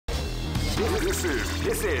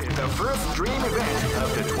This is the first dream event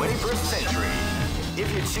of the 21st century. If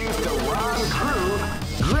you choose the wrong groove,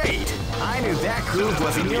 great! I knew that groove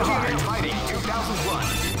was in your heart. Fighting 2001.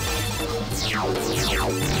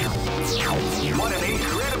 What an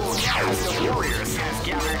incredible cast of warriors has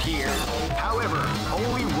gathered here. However,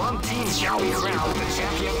 only one team shall be crowned the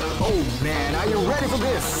champion. Oh man, are you ready for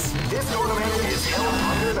this? This tournament is held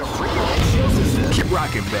under the free ratio system. Keep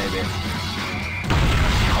rocking, baby.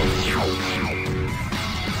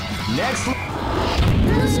 Next,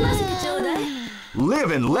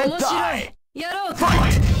 live and let die.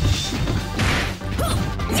 Fight!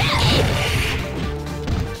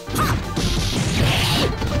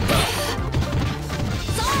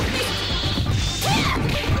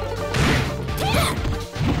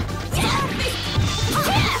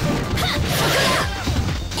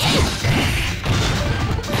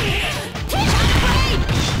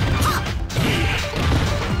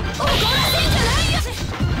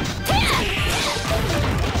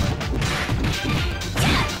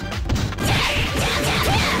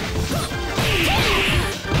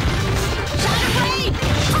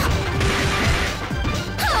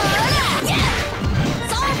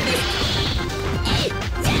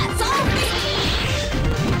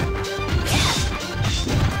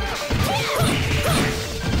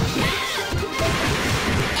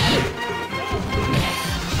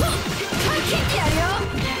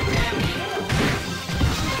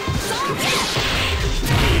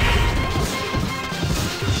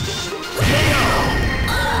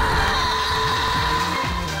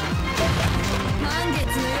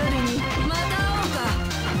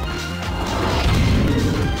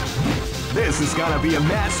 This is gonna be a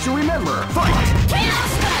match to remember. Fight! Wow,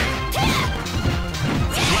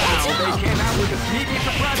 they came out with a sneaky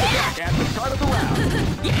surprise attack at the start of the round.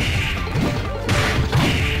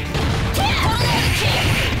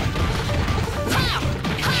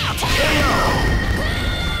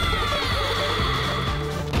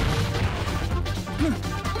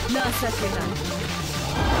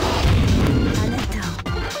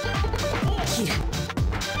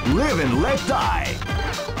 Live and let die.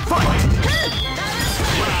 Fight!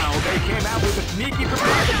 Wow, they came out with a sneaky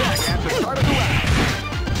surprise attack at the start of the round.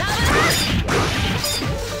 That's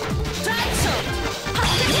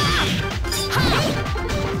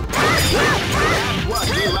what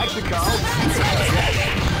we like to call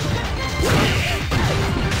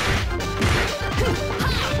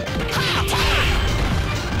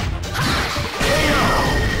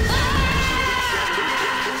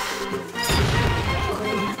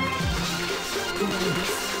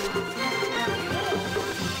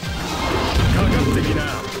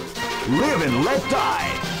live and let die.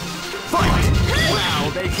 Fight! Wow,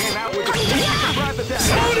 they came out with a sneaky surprise attack.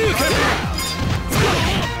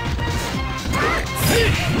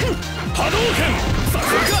 Hadouken!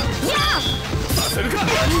 Saseruka! Saseruka!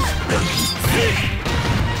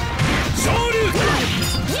 Shoryuken!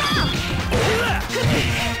 Ora!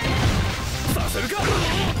 Saseruka!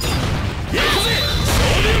 Yakuze!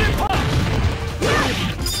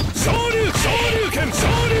 Shoryuken! Shoryuken!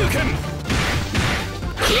 Shoryuken!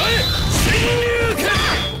 Kurai! Shinryuken!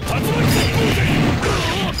 Tatsumaki!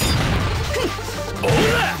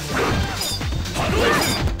 Ora! Hadouken!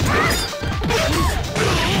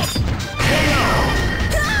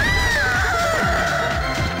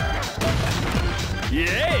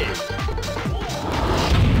 Yay!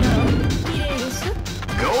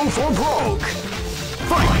 Go for broke!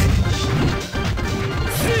 Fight!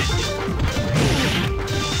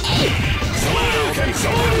 Shoryuken!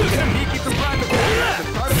 Shoryuken! Sneaky surprise attack at the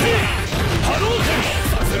start of the round. Hadouken!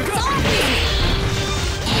 Saseruka!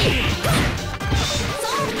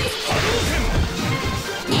 Hadouken!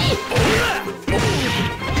 Ora!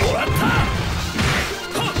 Moratta!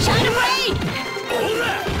 Shine away!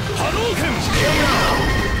 Ora! Hadouken!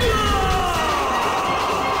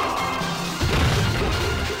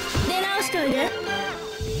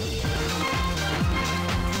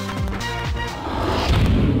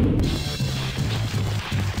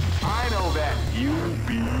 I know that you'll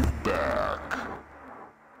be back.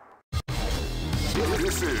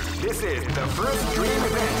 This is the first dream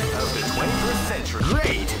event of the 21st century.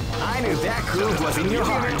 Great! I knew that groove was in your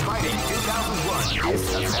heart. Fighting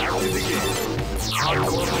 2001 is about to begin.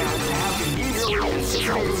 Hardcore fans have been eagerly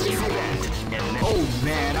anticipating this event. Oh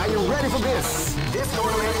man, are you ready for this? This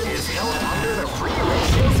tournament is held under the free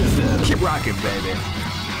ratio system. Keep rocking, baby.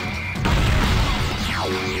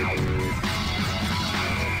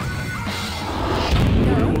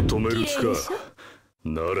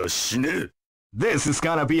 This is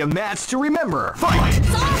gonna be a match to remember. Fight!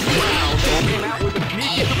 Wow, they came out with a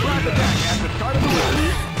sneaky surprise attack at the start of the round.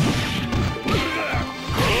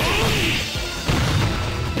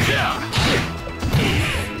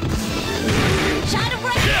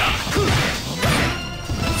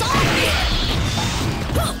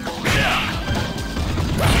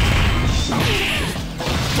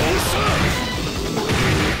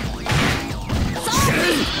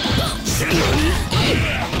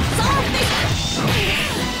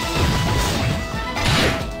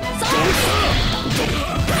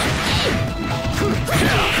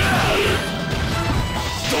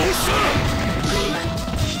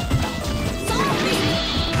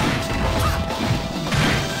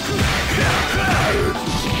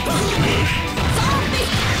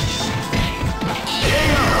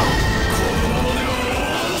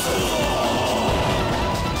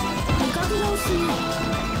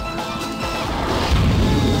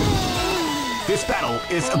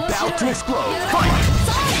 is about to explode. Fight!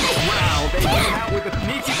 Wow, they came out with a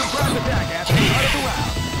sneaky surprise attack at the start of the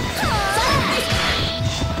round.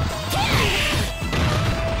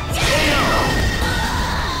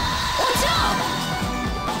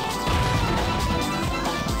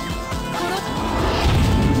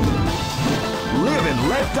 Live and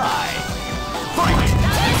let die. Fight!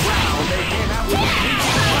 Wow, they came out with a sneaky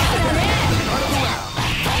surprise attack at the start of the round.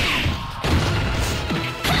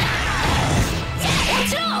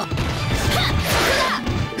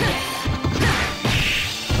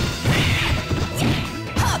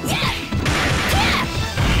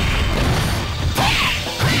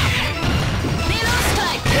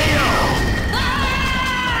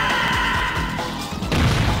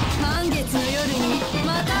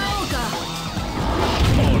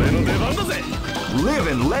 Live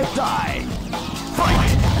and let die. Fight!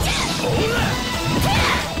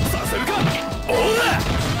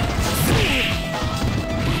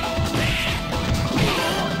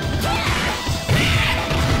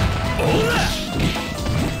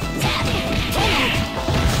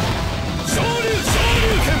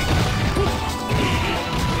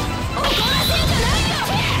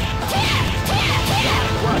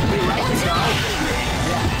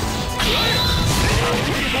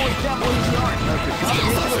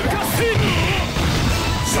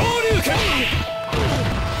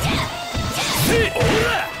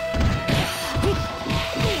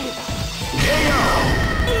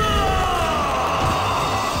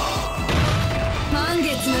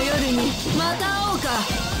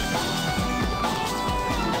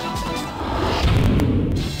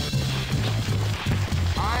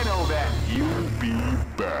 I know that you'll be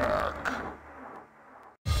back.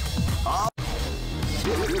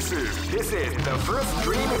 This is the first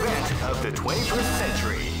dream event of the 21st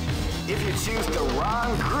century. If you choose the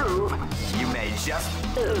wrong groove, you may just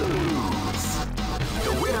lose.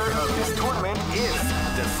 The winner of this tournament is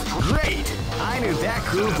the Great! I knew that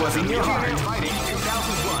groove was in your heart. Fighting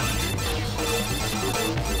 2001.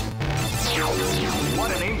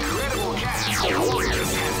 What an incredible cast of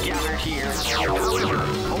warriors has gathered here. However,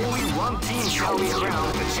 only one team shall be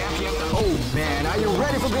crowned the champion. Oh man, are you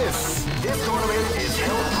ready for this? This tournament is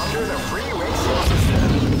held under the free ratio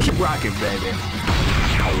system. Keep rocking, baby.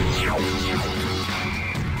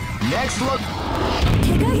 Next look.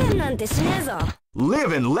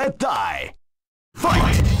 Live and let die.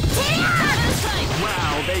 Fight!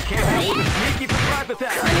 Wow, they came out with a sneaky surprise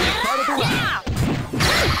attack at the start of the round.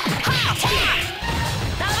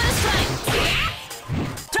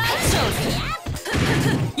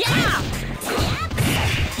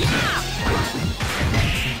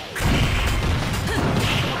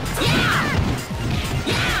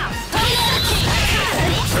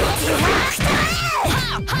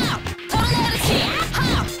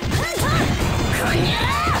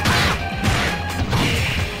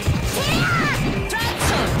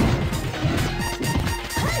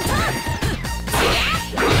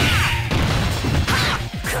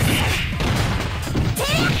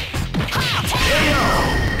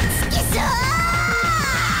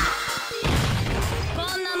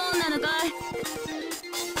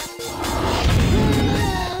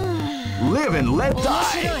 Live and let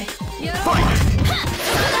die. Fight!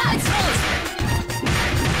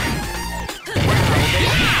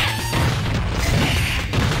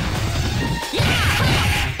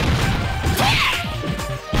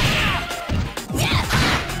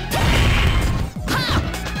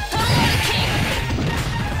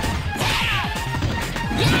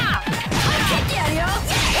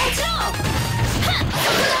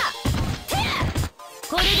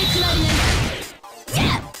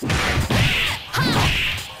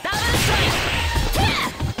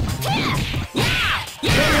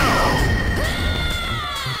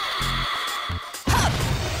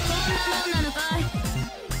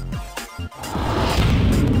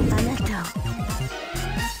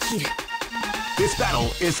 This battle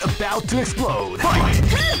is about to explode. Fight!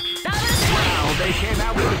 Wow, they came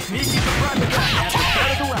out with a sneaky surprise attack at the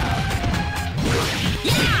start of the round.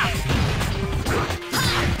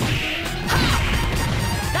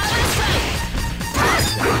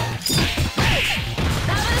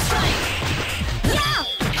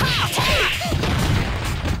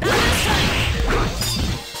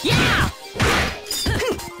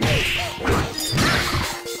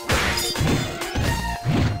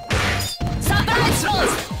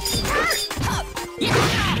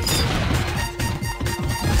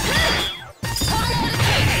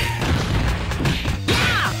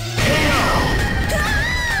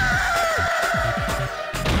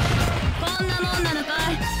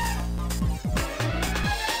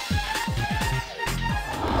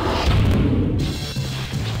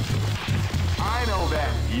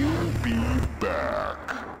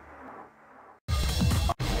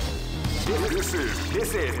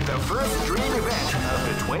 This is the first dream event of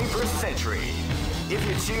the 21st century. If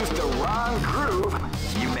you choose the wrong groove,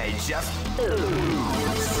 you may just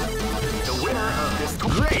lose. The winner of this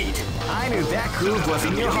great! I knew that groove was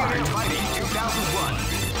in your heart. Fighting 2001.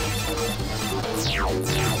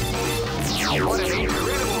 What an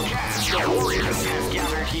incredible cast the Warriors has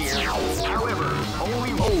gathered here. However,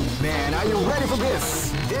 only... Oh man, are you ready for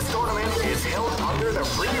this? This tournament is held under the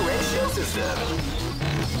free ratio system.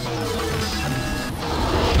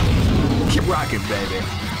 Keep rocking, baby.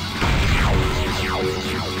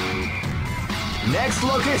 Next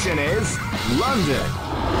location is London.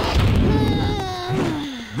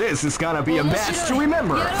 This is gonna be a match to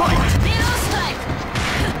remember. Fight!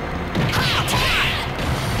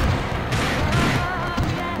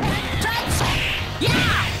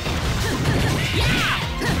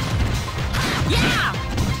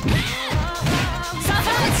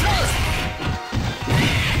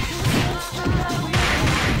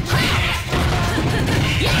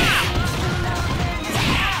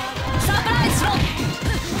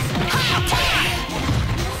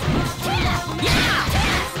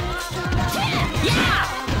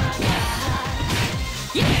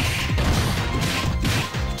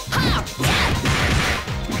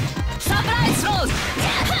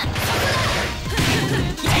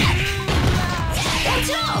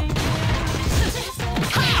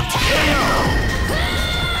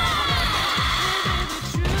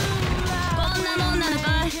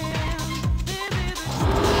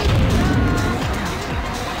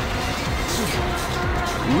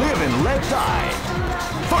 Live and let die.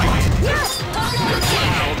 Fight! Yes! Wow,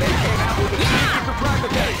 they came out with a super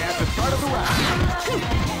pragmatic at the start of the round.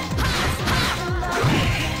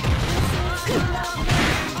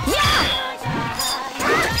 Yeah!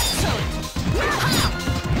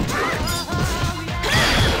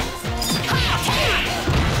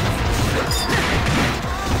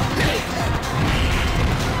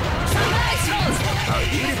 A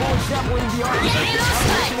beautiful javelin the arm of the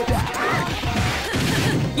combination attack.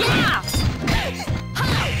 Yeah!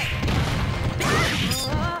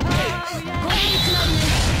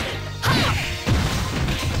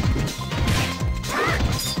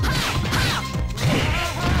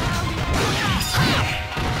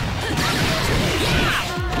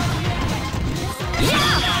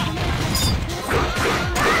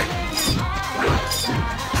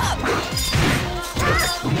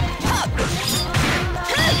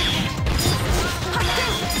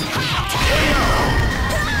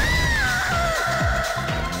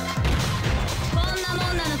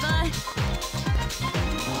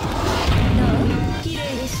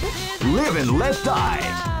 Live and let die.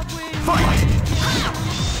 Fight!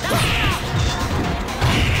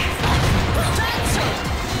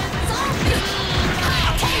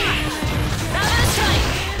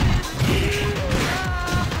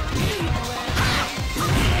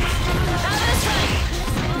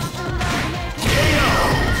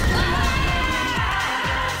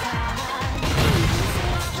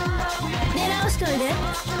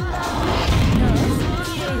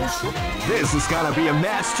 This is gonna be a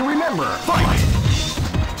match to remember. Fight!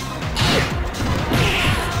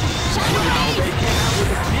 Wow, they came out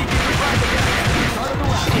with a sneaky revival at the start of the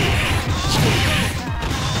round.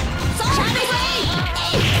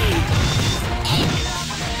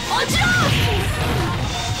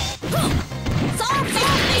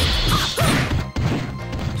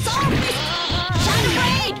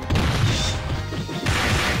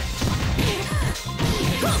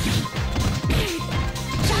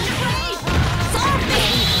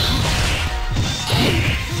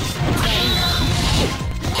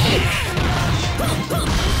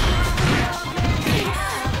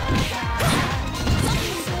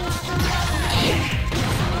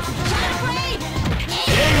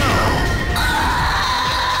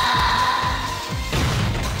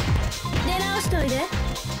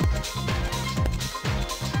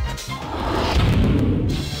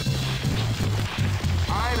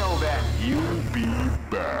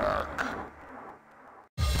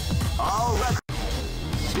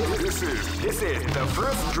 This is the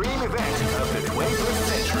first dream event of the 21st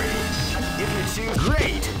century. If you choose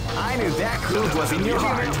great, I knew that groove was in your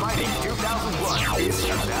heart. Fighting 2001 is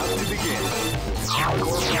about to begin.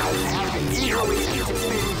 Hardcore fans have been eagerly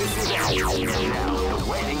anticipating this event. And now the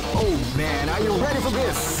waiting. Oh man, are you ready for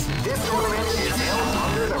this? This tournament is held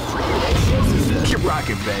under the free ratio system. Keep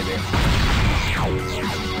rocking, baby.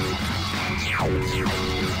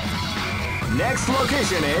 Next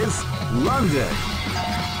location is London.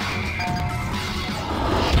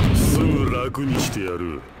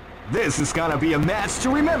 This is gonna be a match to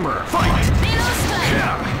remember. Fight!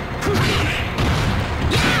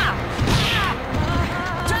 Yeah!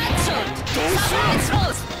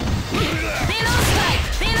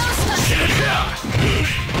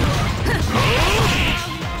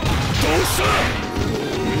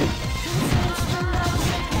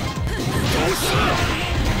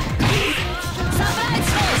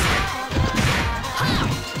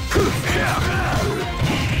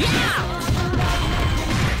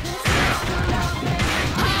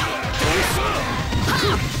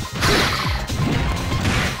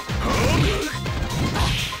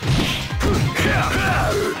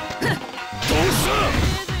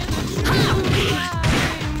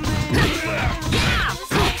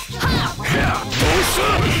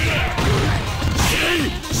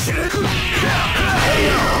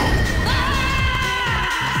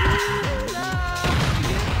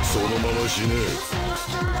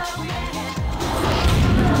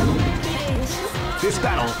 This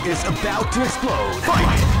battle is about to explode.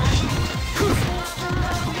 Fight!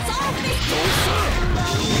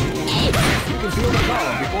 You can feel the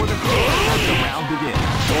power before the round begins.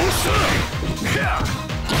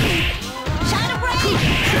 Shadow Blade!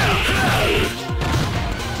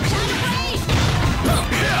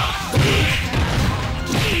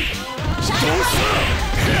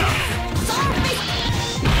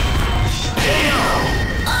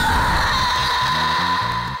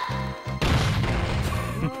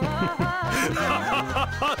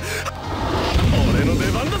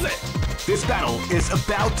 This battle is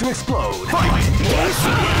about to explode. Fight! They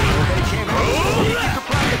came out with a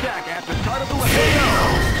surprise attack at the start of the round.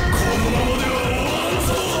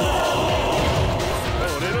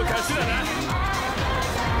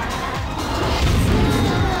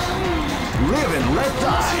 Live and let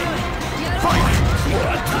die. Fight!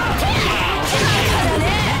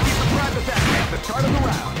 Surprise attack at the start of the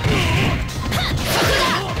round.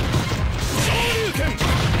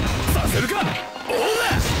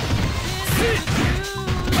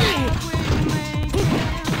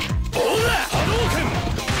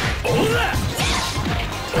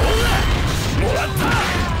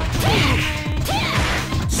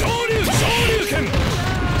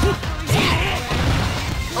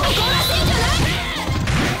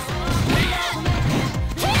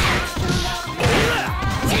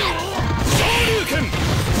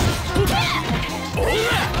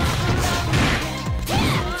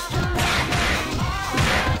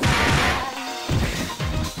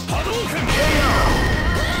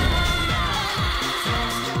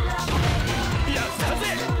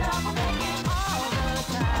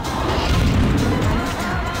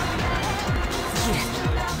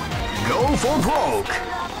 Go for broke.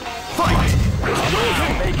 Fight!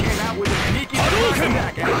 They came out with a sneaky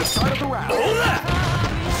attack at the start of the round.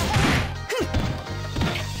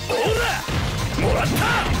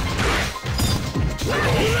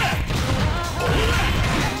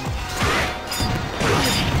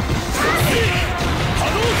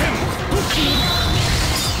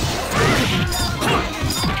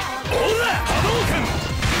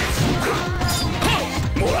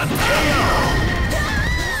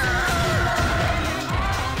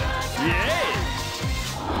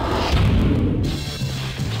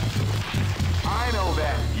 I know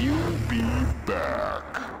that you'll be back.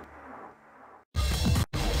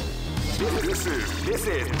 This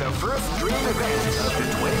is the first dream event of the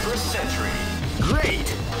 21st century. Great!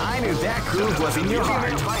 I knew that groove was in your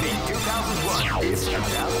heart. Fighting 2001 is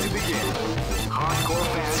about to begin. Hardcore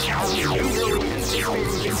fans are eagerly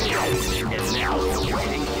anticipating this event, and now the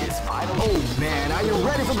waiting is final. Oh man, are you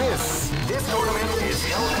ready for this? This tournament is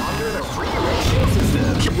held under the free ratio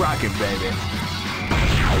system. Keep rocking, baby.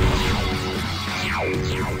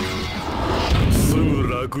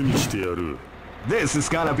 This is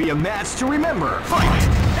gonna be a match to remember. Fight!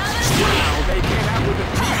 Wow, they came out with a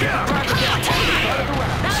attack at the start of the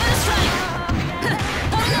round.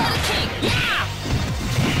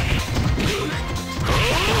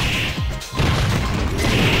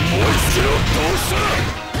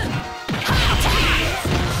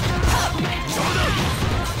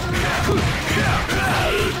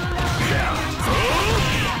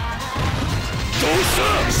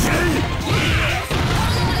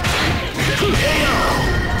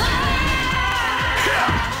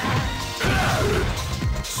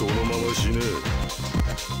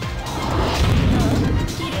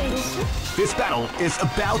 This battle is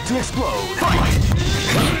about to explode. Fight!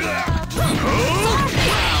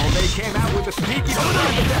 Wow, they came out with a sneaky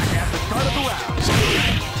surprise attack at the start of the round.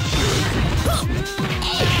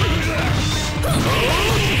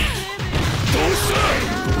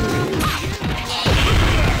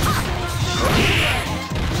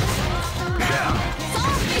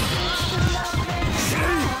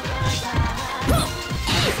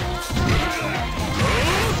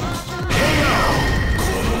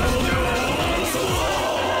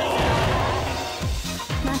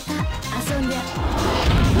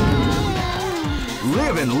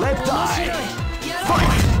 Live and let die.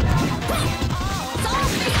 Fight!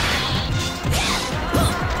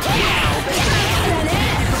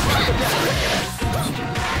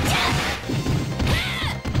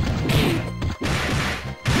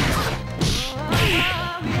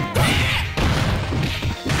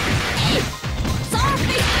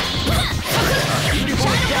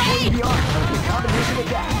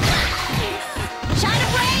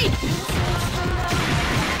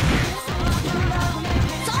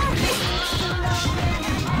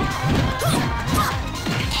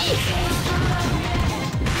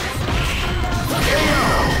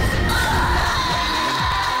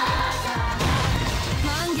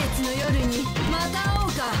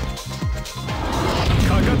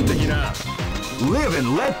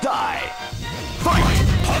 and let die. Fight!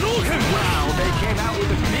 Hadouken! Wow, they came out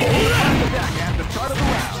with a sneaky attack at the start of the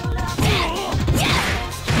round.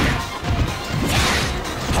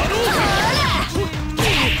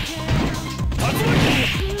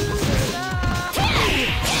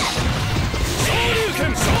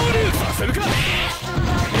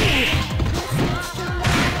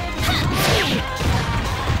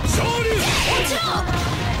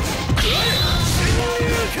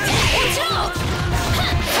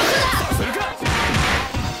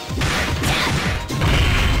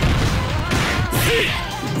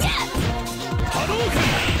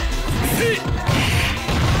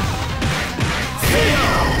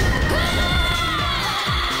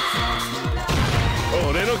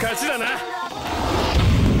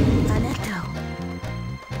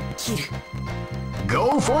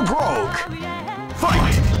 Go for broke!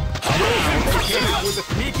 Fight! They came out with a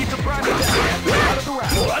sneaky surprise attack at the start of the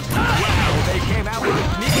round. Wow, they came out with a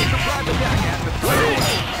sneaky surprise attack at the start of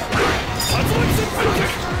the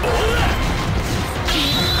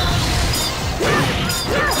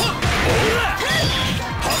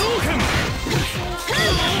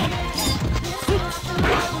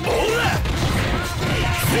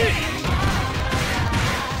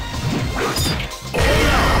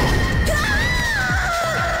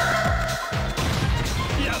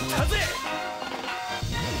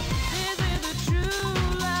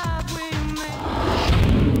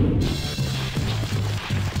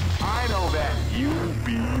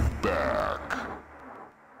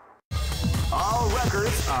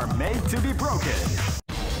to be broken.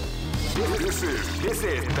 This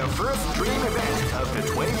is the first dream event of the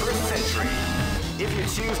 21st century. If you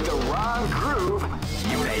choose the wrong groove,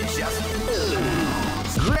 you may just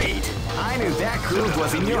lose. Great! I knew that groove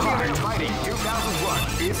was in your heart. Fighting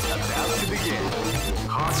 2001 is about to begin.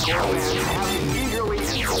 Hardcore fans have been eagerly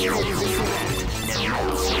anticipating this event, and now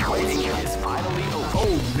the waiting is finally over.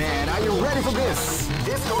 Oh man, are you ready for this?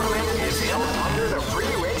 This tournament is held under the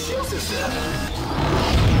free ratio system.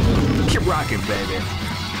 Keep rocking, baby.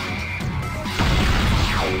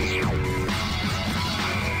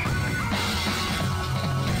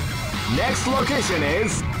 Next location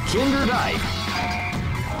is Kinderdike.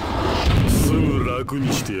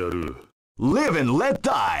 Live and let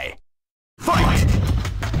die. Fight!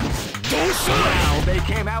 Wow, they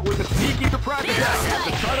came out with a sneaky surprise attack at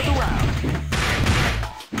the start of the round.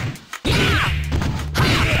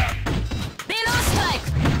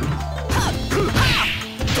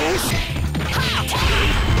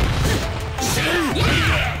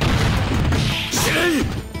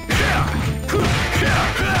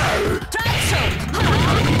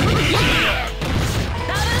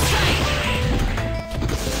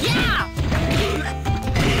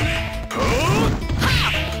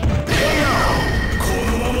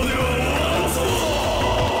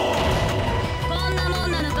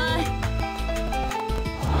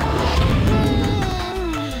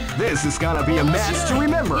 This is gonna be a match to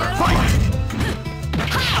remember. Fight!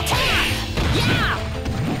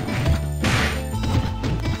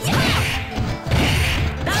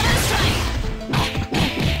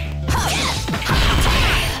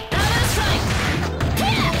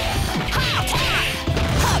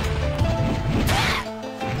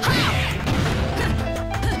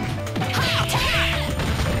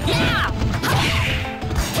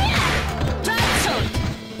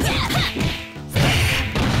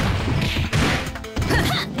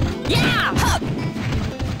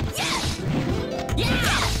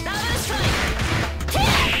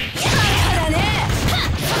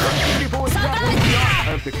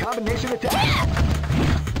 The combination attack.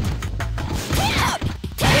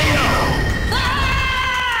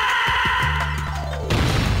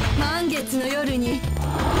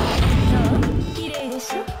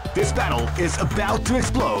 This battle is about to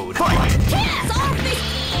explode. Fight!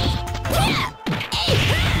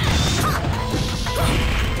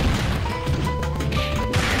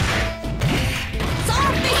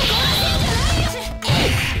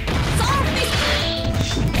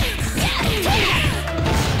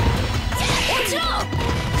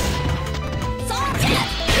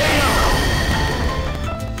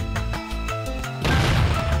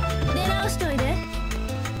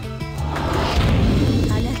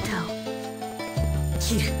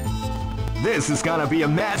 This is gonna be a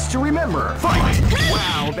match to remember. Fight!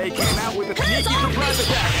 Wow, they came out with a sneaky surprise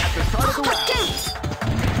attack at the start of the round.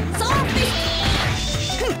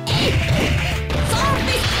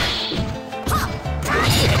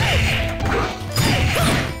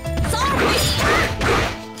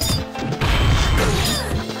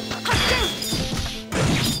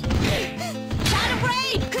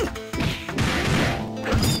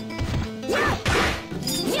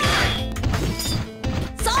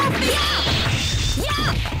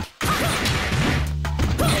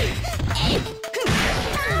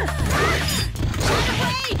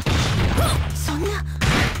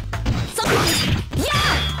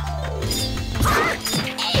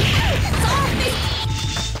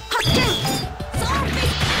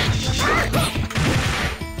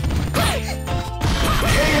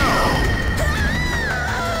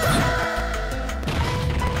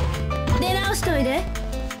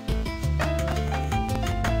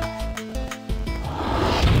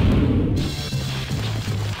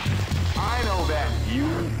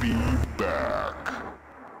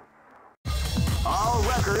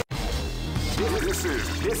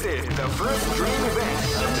 This is the first dream event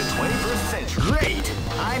of the 21st century. Great!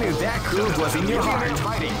 I knew that groove was in your heart.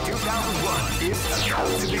 Fighting 2001 is about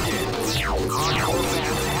to begin. Hardcore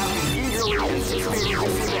fans have been eagerly anticipating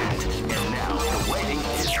this event, and now the waiting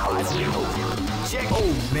is finally over. Check.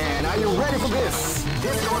 Oh man, are you ready for this?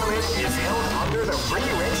 This tournament is held under the free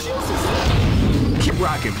ratio system. Keep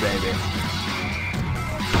rocking, baby.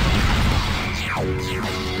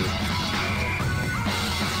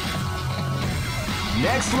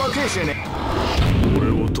 Next location. 俺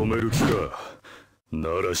を止める気か。な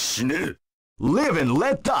ら死ね。Live and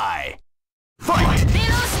let die. Fight!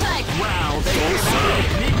 Middle strike. Wow, they came out.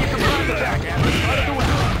 Sneak in behind the back at the start of the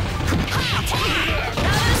round.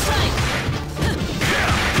 Double strike.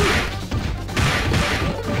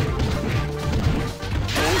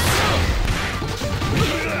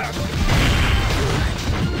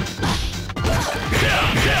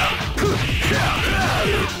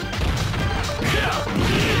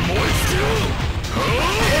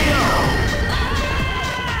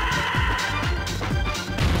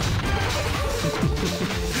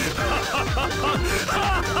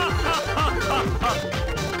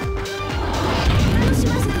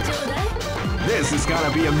 This is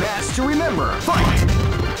gonna be a match to remember. Fight!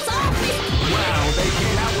 Wow, they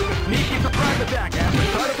came out with a sneaky surprise attack at the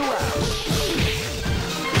start of the round.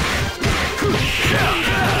 Shadow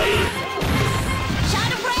Blade.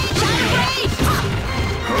 Shadow Blade.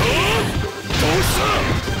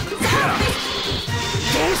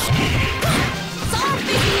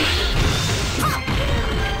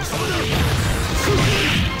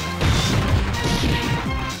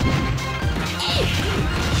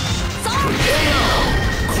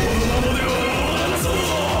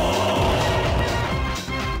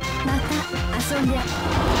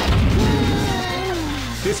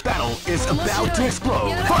 This battle is about to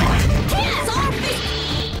explode. Fight!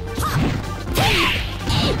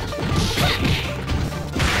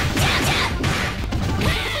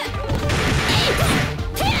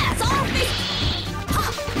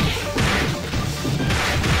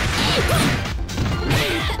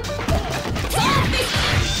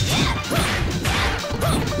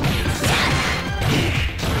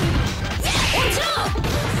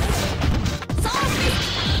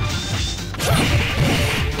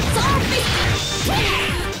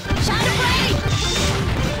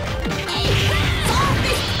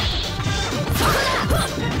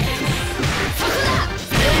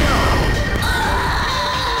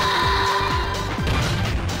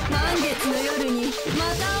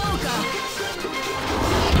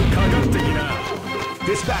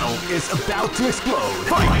 This battle is about to explode.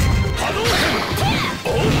 Fight!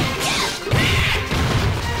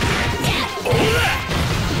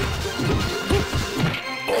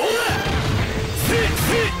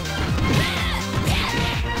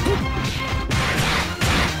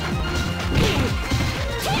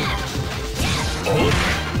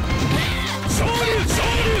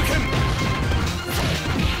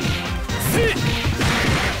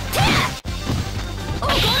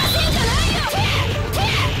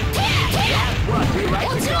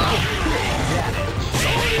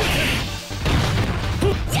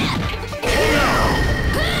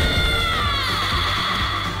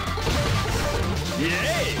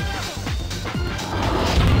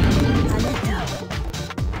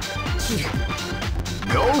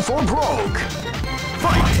 Go for broke!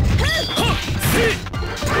 Fight!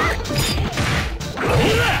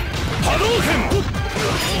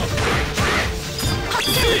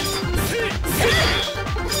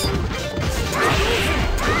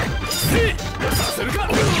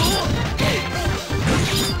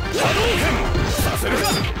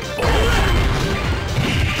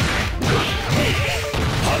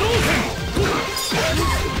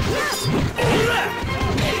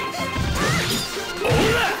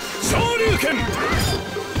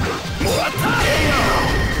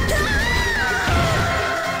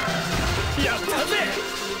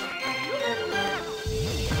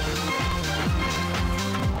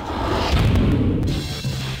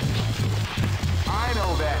 I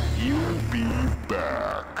know that you'll be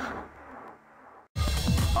back.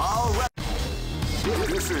 All right.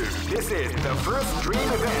 This is the first dream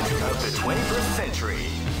event of the 21st century.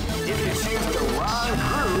 If you choose the wrong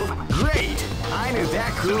groove, great! I knew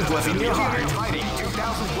that groove was in your heart. Fighting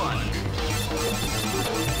 2001.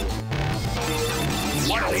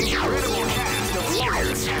 What an incredible cast of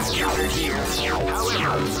warriors has gathered here.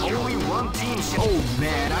 However, only one team. Oh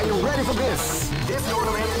man, are you ready for this? This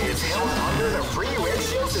tournament is held under the free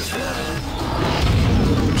ratio system.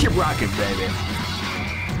 Keep rocking, baby.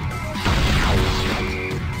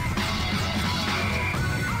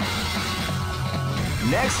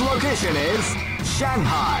 Next location is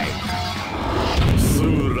Shanghai. す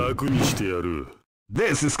ぐ楽にしてやる。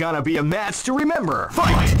 This is gonna be a match to remember.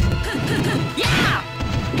 Fight! Yeah!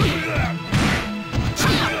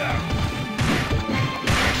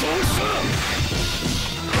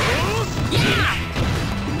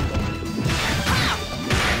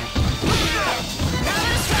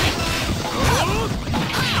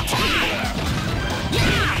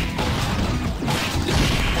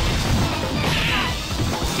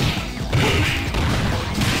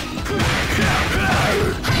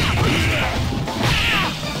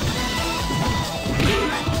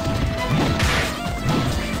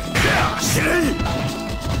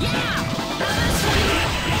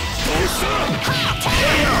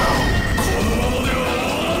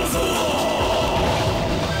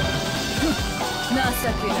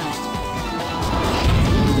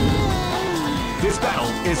 This battle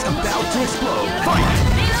is about to explode. Fight!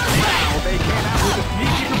 Wow, they came out with a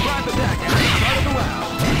sneaky surprise attack at the start of the round.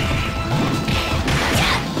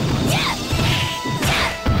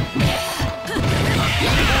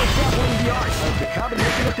 Grappling the art of the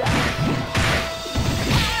combination attack.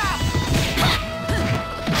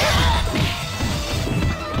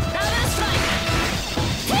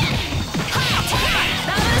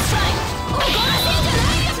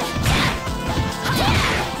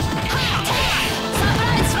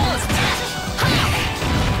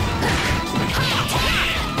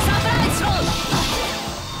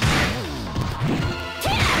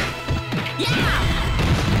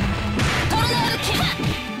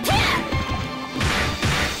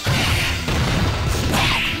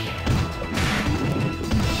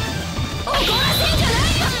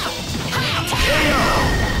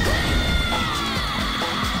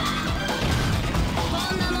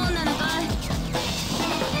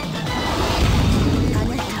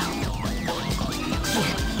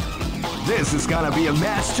 This is gonna be a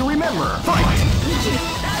match to remember. Fight!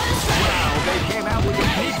 Wow, they came out with a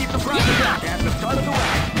sneaky surprise attack at the start of the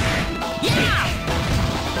round.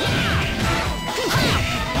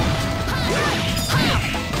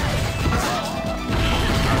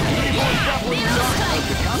 Doubling the art of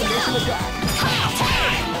the combination attack.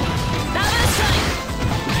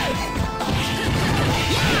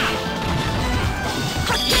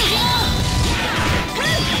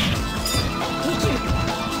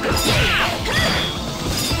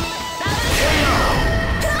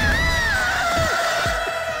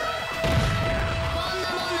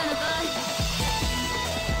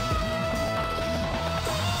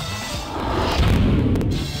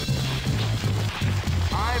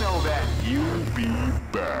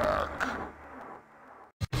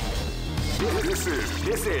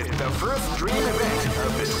 This is the first dream event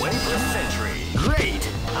of the 21st century. Great!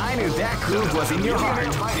 I knew that groove was in your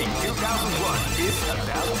heart. Fighting 2001 is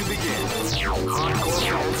about to begin. Hardcore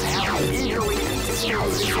fans have been eagerly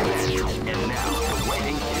anticipating this event. And now the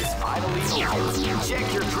waiting is finally over. Check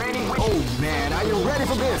your training. Oh man, are you ready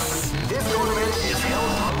for this? This tournament is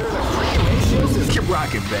held under the free ratio system. Keep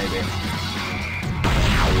rocking, baby.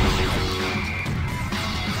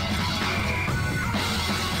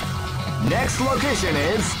 Next location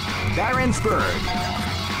is Barentsburg.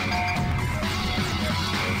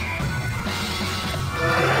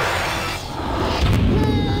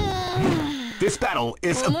 This battle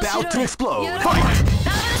is about to explode. Fight!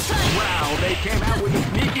 Wow, they came out with a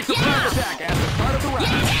sneaky surprise attack at the start of the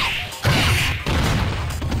round.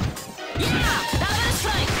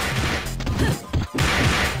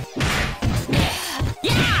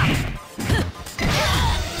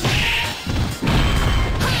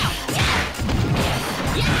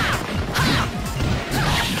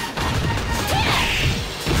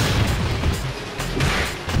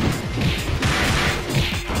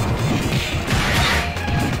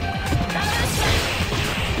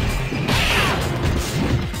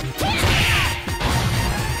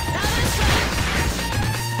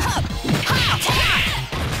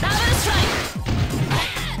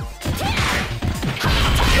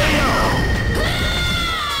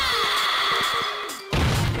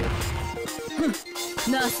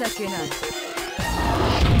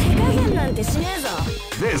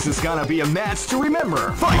 This is gonna be a match to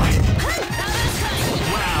remember. Fight!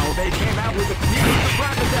 Wow, they came out with a sneaky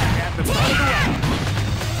surprise attack at the start of the round.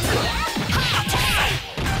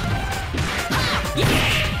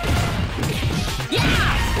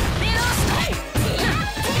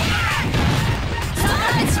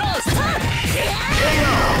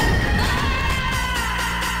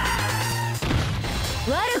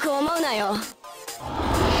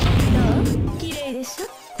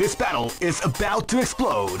 This battle is about to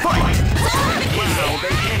explode. Fight! Wow, they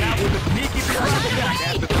came out with a sneaky surprise attack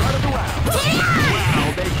at the start of the round.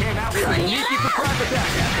 Wow, they came out Sneaky surprise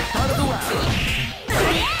attack at the start of the round.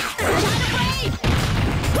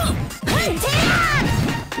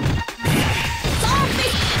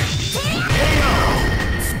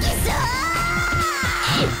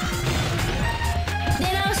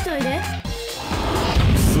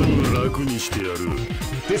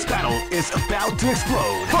 This battle is about to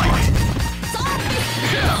explode. Fight!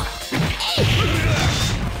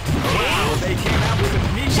 Wow, they came out with a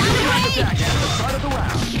sneaky surprise attack at the start of the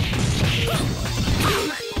round.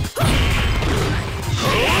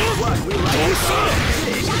 What we like to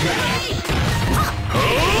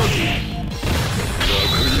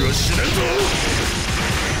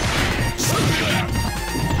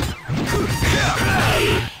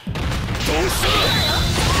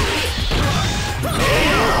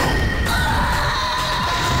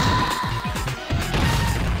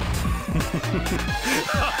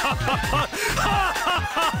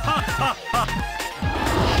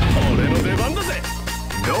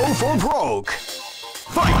Go for broke.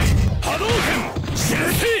 Fight! Hadouken!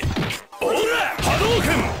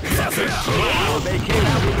 Wow, they came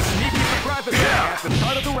out with a sneaky surprise attack at the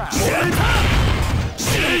start of the round.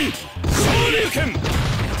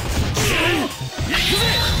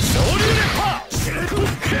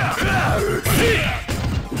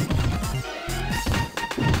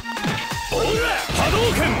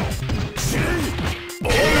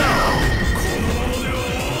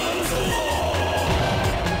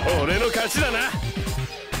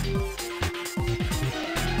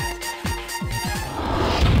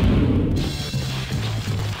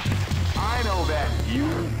 I know that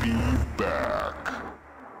you'll be back.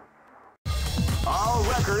 All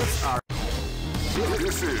records are.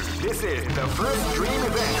 This is the first dream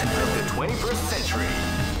event of the 21st century.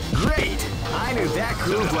 Great! I knew that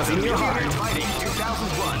groove was in your heart. Fighting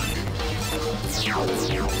 2001.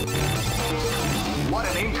 What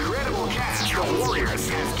an incredible cast of warriors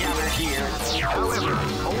has gathered here. However,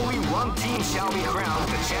 only one team shall be crowned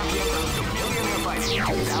the champion of the Millionaire Fighting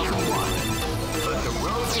 2001. But the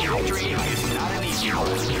road to victory is not an easy one.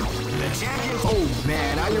 The champion... Oh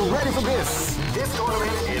man, are you ready for this? This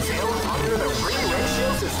tournament is held under the free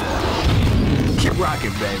ratio system. Keep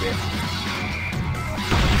rocking, baby.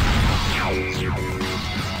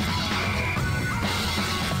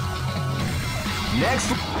 Next...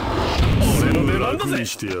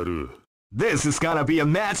 This is gonna be a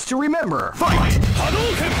match to remember. Fight!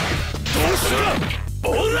 Hadouken!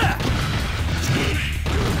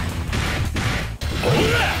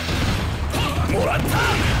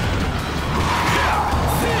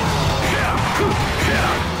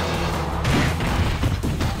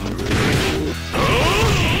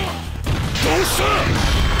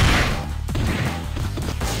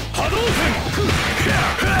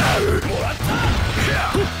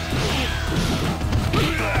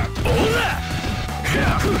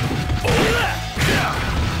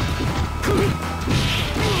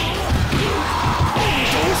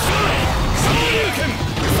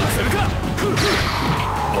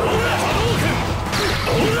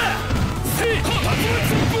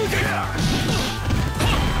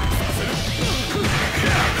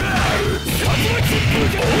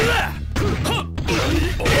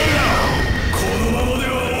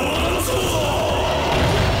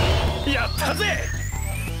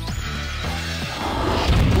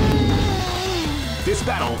 This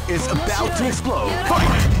battle is about to explode. Fight!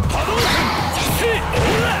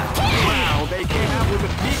 Wow, they came out with a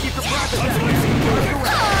sneaky surprise attack.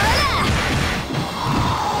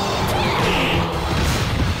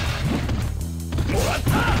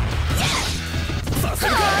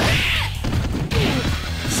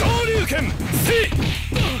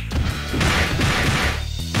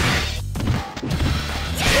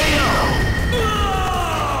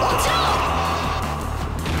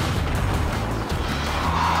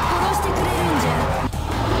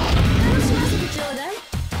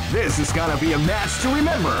 This is gonna be a match to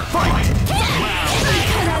remember. Fight! Wow, they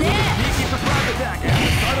came out with a sneaky surprise attack at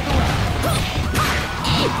the start of the round.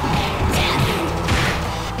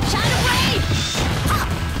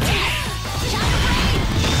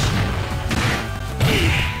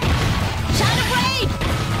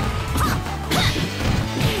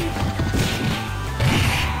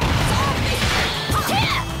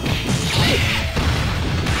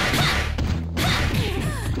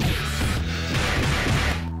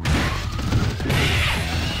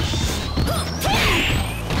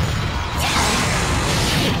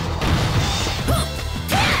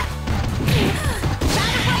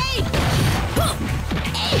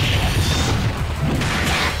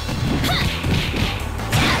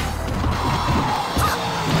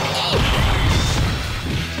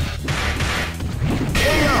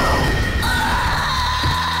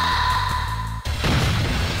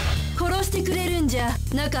 してくれるんじゃ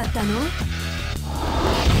なかったの？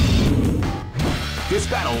 This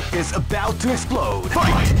battle is about to explode. Fight!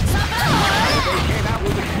 They came out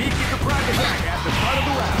with a sneaky surprise attack at the start of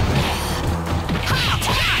the round.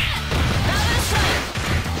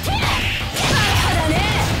 だね。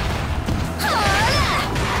ほら。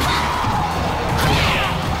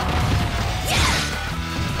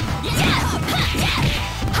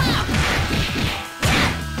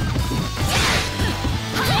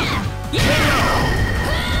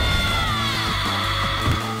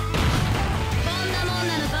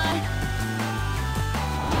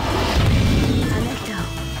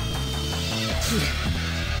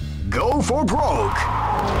Go for broke!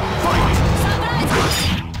 Fight!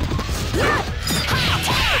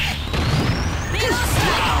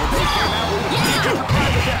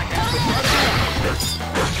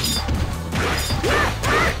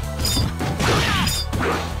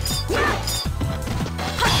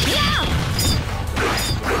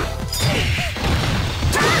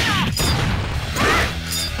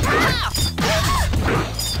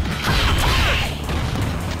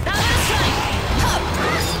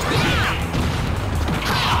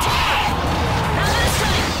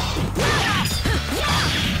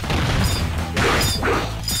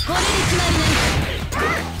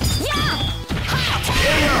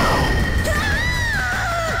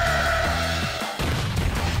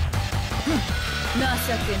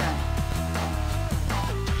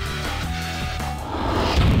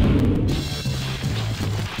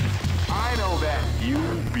 I know that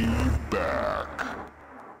you'll be back.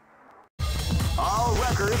 All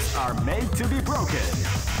records are made to be broken.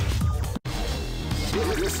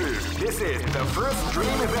 This is the first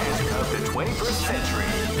dream event of the 21st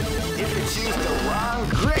century. If you choose the wrong,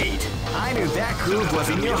 great! I knew that groove was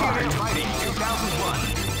in your heart. Fighting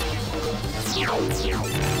 2001.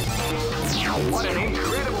 What an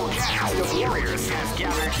incredible cast of warriors has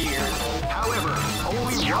gathered here. However,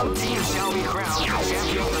 only one team shall be crowned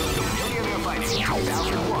champion of the Millionaire Fighting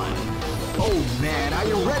 2001. Oh man, are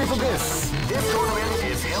you ready for this? This tournament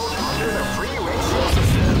is held under the free ratio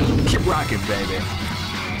system. Keep rocking, baby.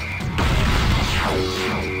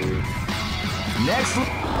 Next,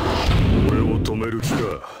 俺を止める気か。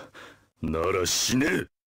なら死ね。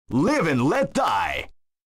 live and let die.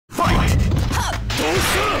 Fight! どうし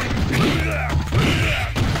た？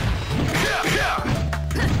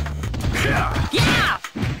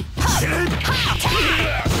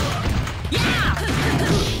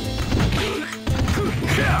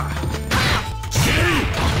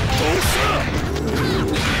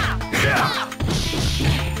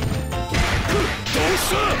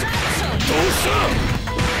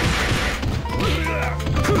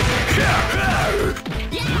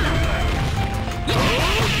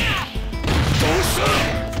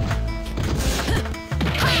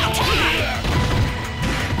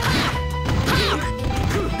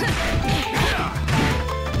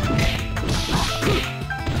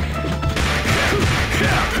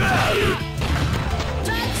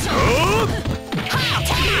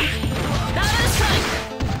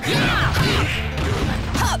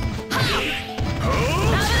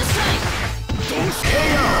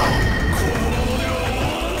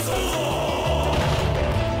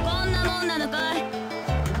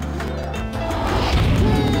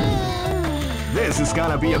 This is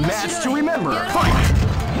gonna be a match to remember. Fight!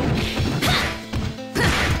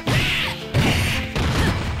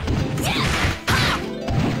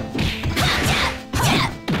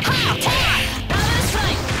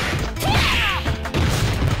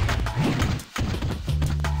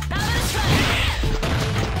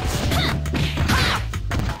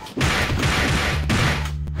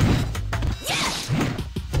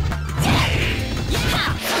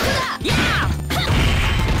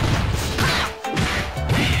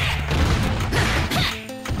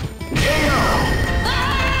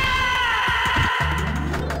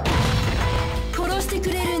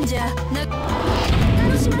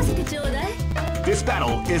 This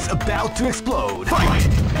battle is about to explode. Fight!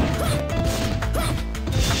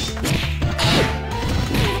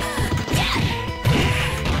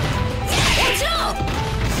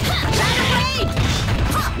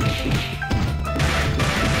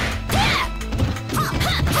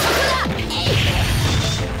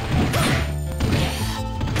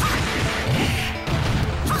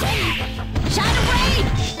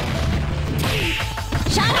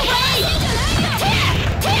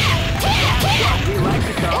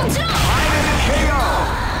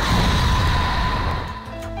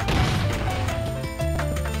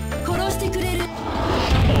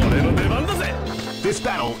 This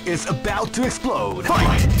battle is about to explode.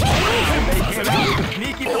 Fight! They came out with a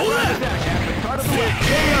sneaky surprise attack at the start of the round.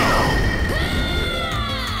 KO!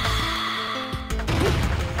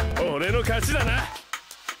 勝ちだな。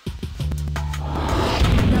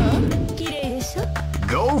どう？綺麗でしょ？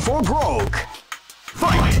 Go for broke.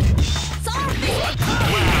 Fight! Sorry!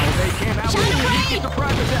 Wow, they came out with a unique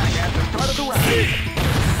surprise attack at the start of the round. Sorry!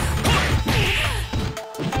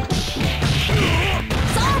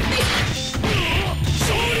 昇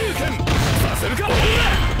竜拳させるか。オーラ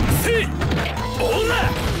せい。オーラ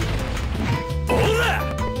オーラ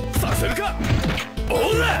させるか。オ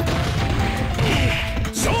ーラ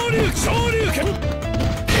昇竜拳。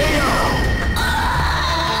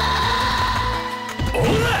オー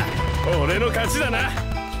ラ俺の勝ちだな。